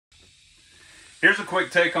Here's a quick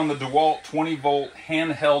take on the DEWALT 20-volt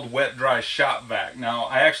handheld wet-dry shop vac. Now,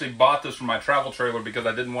 I actually bought this for my travel trailer because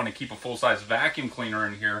I didn't want to keep a full-size vacuum cleaner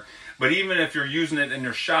in here. But even if you're using it in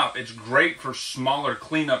your shop, it's great for smaller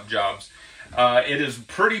cleanup jobs. It is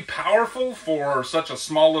pretty powerful for such a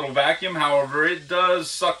small little vacuum. However, it does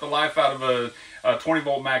suck the life out of a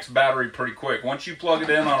 20-volt max battery pretty quick. Once you plug it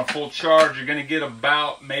in on a full charge, you're going to get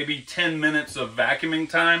about maybe 10 minutes of vacuuming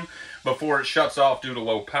time before it shuts off due to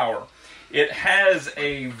low power. It has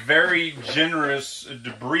a very generous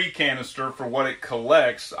debris canister for what it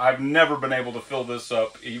collects. I've never been able to fill this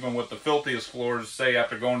up, even with the filthiest floors, say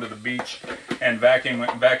after going to the beach and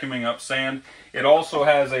vacuuming up sand. It also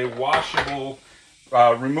has a washable,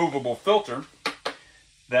 removable filter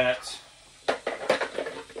that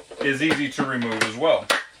is easy to remove as well.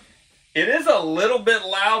 It is a little bit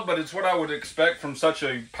loud, but it's what I would expect from such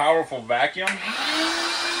a powerful vacuum.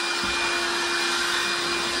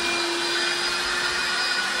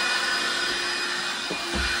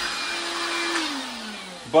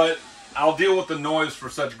 But I'll deal with the noise for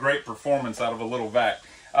such great performance out of a little vac.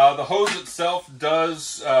 The hose itself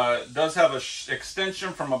does have an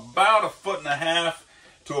extension from about 1.5 feet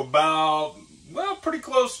to about, well, pretty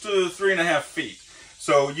close to 3.5 feet.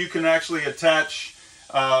 So you can actually attach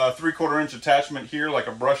a 3/4 inch attachment here, like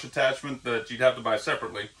a brush attachment that you'd have to buy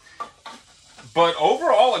separately. But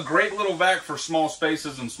overall, a great little vac for small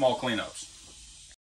spaces and small cleanups.